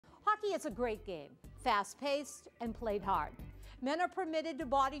Hockey is a great game, fast-paced and played hard. Men are permitted to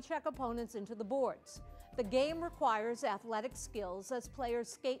body check opponents into the boards. The game requires athletic skills as players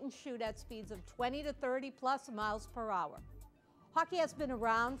skate and shoot at speeds of 20 to 30 plus miles per hour. Hockey has been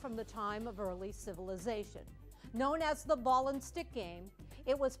around from the time of early civilization. Known as the ball and stick game,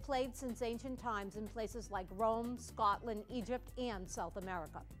 it was played since ancient times in places like Rome, Scotland, Egypt, and South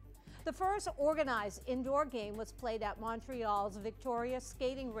America. The first organized indoor game was played at Montreal's Victoria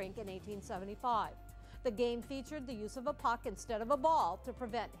Skating Rink in 1875. The game featured the use of a puck instead of a ball to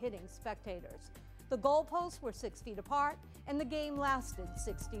prevent hitting spectators. The goalposts were 6 feet apart, and the game lasted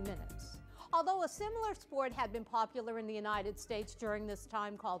 60 minutes. Although a similar sport had been popular in the United States during this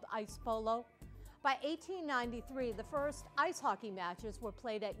time called ice polo, by 1893, the first ice hockey matches were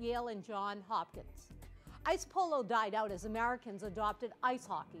played at Yale and Johns Hopkins. Ice polo died out as Americans adopted ice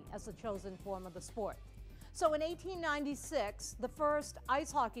hockey as the chosen form of the sport. So in 1896, the first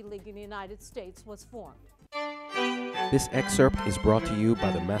ice hockey league in the United States was formed. This excerpt is brought to you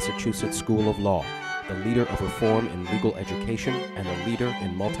by the Massachusetts School of Law, the leader of reform in legal education and a leader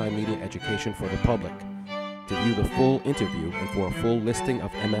in multimedia education for the public. To view the full interview and for a full listing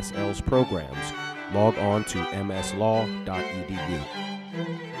of MSL's programs, log on to mslaw.edu.